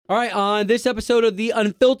All right, on this episode of the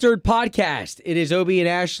Unfiltered Podcast, it is Obie and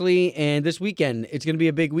Ashley, and this weekend, it's going to be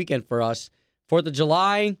a big weekend for us. 4th of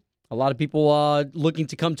July, a lot of people looking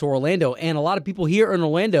to come to Orlando, and a lot of people here in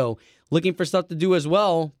Orlando looking for stuff to do as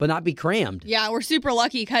well, but not be crammed. Yeah, we're super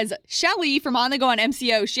lucky because Shelly from On The Go on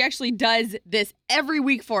MCO, she actually does this every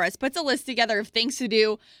week for us, puts a list together of things to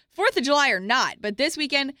do, 4th of July or not. But this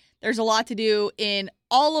weekend, there's a lot to do in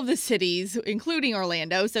all of the cities, including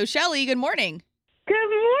Orlando. So Shelly, good morning. Good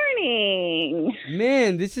morning.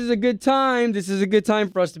 Man, this is a good time. This is a good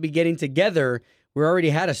time for us to be getting together. We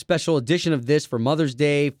already had a special edition of this for Mother's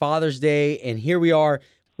Day, Father's Day, and here we are.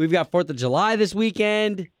 We've got 4th of July this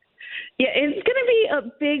weekend. Yeah, it's going to be a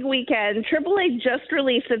big weekend. AAA just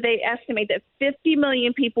released that they estimate that 50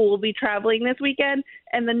 million people will be traveling this weekend,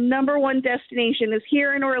 and the number one destination is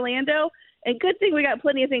here in Orlando. And good thing we got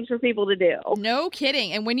plenty of things for people to do. No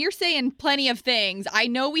kidding. And when you're saying plenty of things, I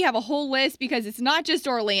know we have a whole list because it's not just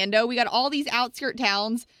Orlando. We got all these outskirt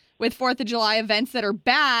towns with 4th of July events that are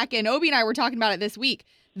back. And Obie and I were talking about it this week.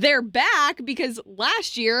 They're back because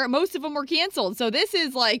last year, most of them were canceled. So this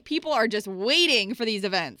is like people are just waiting for these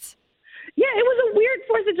events. Yeah, it was a weird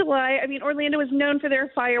 4th of July. I mean, Orlando is known for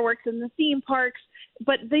their fireworks and the theme parks.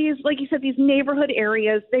 But these, like you said, these neighborhood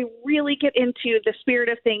areas, they really get into the spirit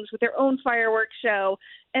of things with their own fireworks show.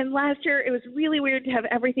 And last year, it was really weird to have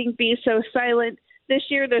everything be so silent. This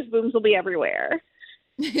year, those booms will be everywhere.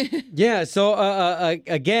 Yeah, so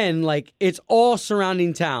again, like it's all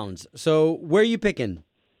surrounding towns. So where are you picking?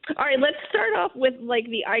 All right, let's start off with like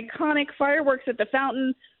the iconic fireworks at the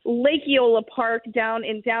fountain, Lake Eola Park down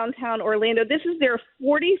in downtown Orlando. This is their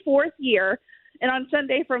 44th year. And on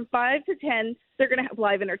Sunday from 5 to 10, they're going to have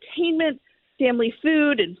live entertainment, family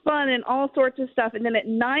food and fun and all sorts of stuff. And then at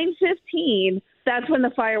 9:15, that's when the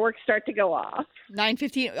fireworks start to go off.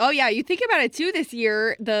 9:15. Oh, yeah. You think about it, too, this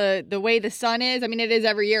year, the way the sun is. I mean, it is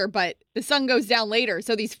every year, but the sun goes down later.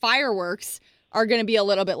 So these fireworks are going to be a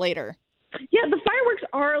little bit later. Yeah, the fireworks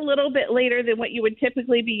are a little bit later than what you would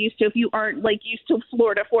typically be used to if you aren't like used to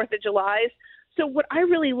Florida 4th of July's. So what I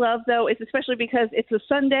really love, though, is especially because it's a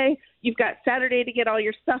Sunday, you've got Saturday to get all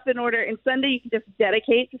your stuff in order, and Sunday you can just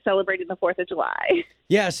dedicate to celebrating the 4th of July.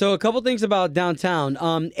 Yeah, so a couple things about downtown.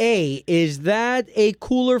 Is that a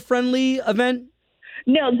cooler-friendly event?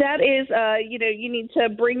 No, that is, you need to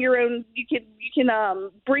bring your own. You can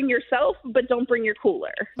bring yourself, but don't bring your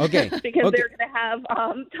cooler. Okay. Because they're going to have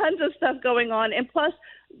tons of stuff going on, and plus,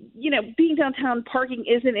 being downtown, parking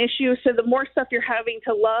is an issue. So the more stuff you're having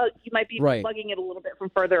to lug, you might be lugging it a little bit from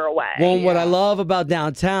further away. Well, what I love about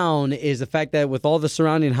downtown is the fact that with all the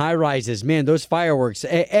surrounding high rises, man, those fireworks,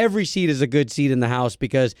 every seat is a good seat in the house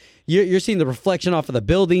because you're seeing the reflection off of the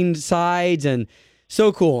building sides and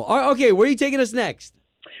so cool. Okay, where are you taking us next?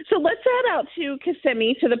 So let's head out to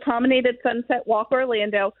Kissimmee to the Promenade at Sunset Walk,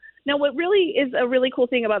 Orlando. Now, what really is a really cool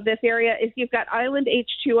thing about this area is you've got Island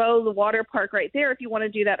H2O, the water park right there, if you want to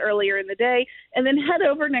do that earlier in the day, and then head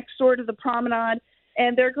over next door to the Promenade,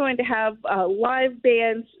 and they're going to have live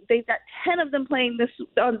bands. They've got 10 of them playing this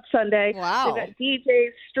on Sunday. Wow. They've got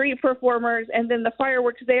DJs, street performers, and then the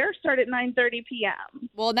fireworks there start at 9:30 p.m.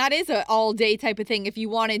 Well, that is an all-day type of thing if you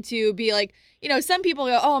wanted to be like, some people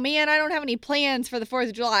go, oh, man, I don't have any plans for the 4th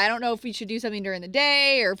of July. I don't know if we should do something during the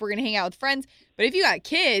day or if we're going to hang out with friends. But if you got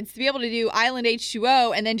kids, to be able to do Island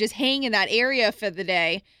H2O and then just hang in that area for the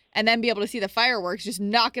day and then be able to see the fireworks, just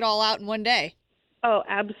knock it all out in one day. Oh,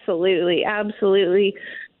 absolutely. Absolutely.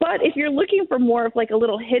 But if you're looking for more of like a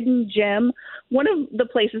little hidden gem, one of the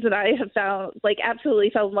places that I have found,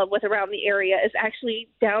 absolutely fell in love with around the area is actually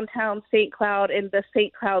downtown St. Cloud and the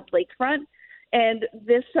St. Cloud Lakefront. And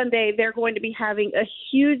this Sunday, they're going to be having a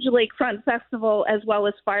huge lakefront festival as well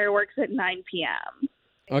as fireworks at 9 p.m.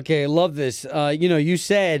 Okay, love this. You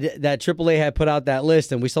said that AAA had put out that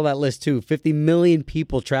list, and we saw that list too. 50 million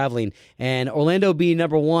people traveling, and Orlando being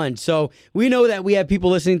number one. So we know that we have people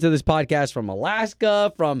listening to this podcast from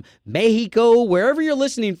Alaska, from Mexico, wherever you're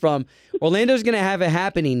listening from. Orlando's going to have it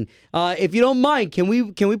happening. If you don't mind, can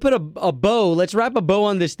we put a bow? Let's wrap a bow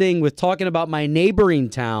on this thing with talking about my neighboring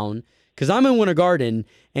town, because I'm in Winter Garden,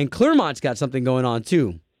 and Clermont's got something going on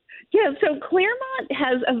too. Yeah, so Claremont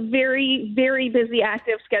has a very, very busy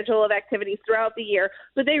active schedule of activities throughout the year,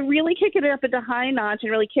 but they really kick it up at the high notch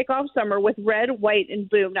and really kick off summer with Red, White, and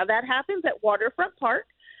Boom. Now, that happens at Waterfront Park,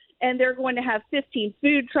 and they're going to have 15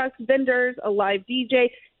 food trucks, vendors, a live DJ,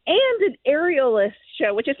 and an aerialist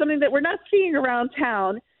show, which is something that we're not seeing around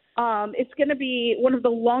town. It's going to be one of the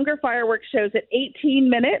longer fireworks shows at 18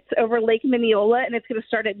 minutes over Lake Mineola, and it's going to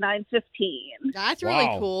start at 9:15. That's really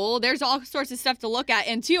cool. There's all sorts of stuff to look at.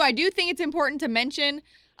 And, two, I do think it's important to mention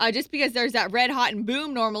just because there's that Red Hot and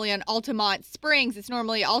Boom normally on Altamont Springs. It's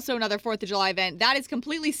normally also another 4th of July event. That is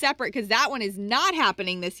completely separate because that one is not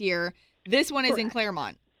happening this year. This one is in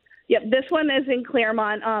Claremont. Yep, this one is in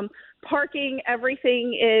Claremont. Parking,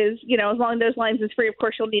 everything is, along those lines is free. Of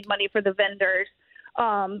course, you'll need money for the vendors.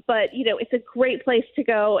 But, it's a great place to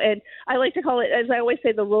go. And I like to call it, as I always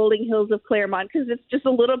say, the rolling hills of Claremont, because it's just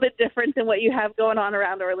a little bit different than what you have going on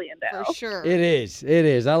around Orlando. For sure. It is. It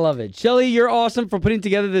is. I love it. Shelly, you're awesome for putting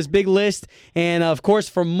together this big list. And, of course,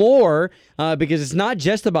 for more, because it's not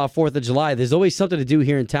just about 4th of July. There's always something to do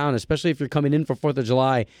here in town, especially if you're coming in for 4th of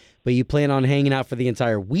July, but you plan on hanging out for the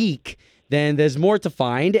entire week. Then there's more to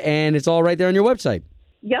find, and it's all right there on your website.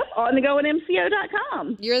 Yep,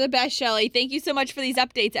 onthegoandmco.com. You're the best, Shelly. Thank you so much for these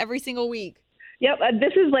updates every single week. Yep,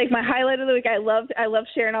 this is like my highlight of the week. I love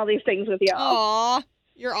sharing all these things with y'all. Aw,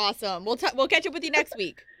 you're awesome. We'll catch up with you next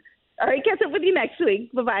week. All right, catch up with you next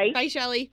week. Bye-bye. Bye, Shelly.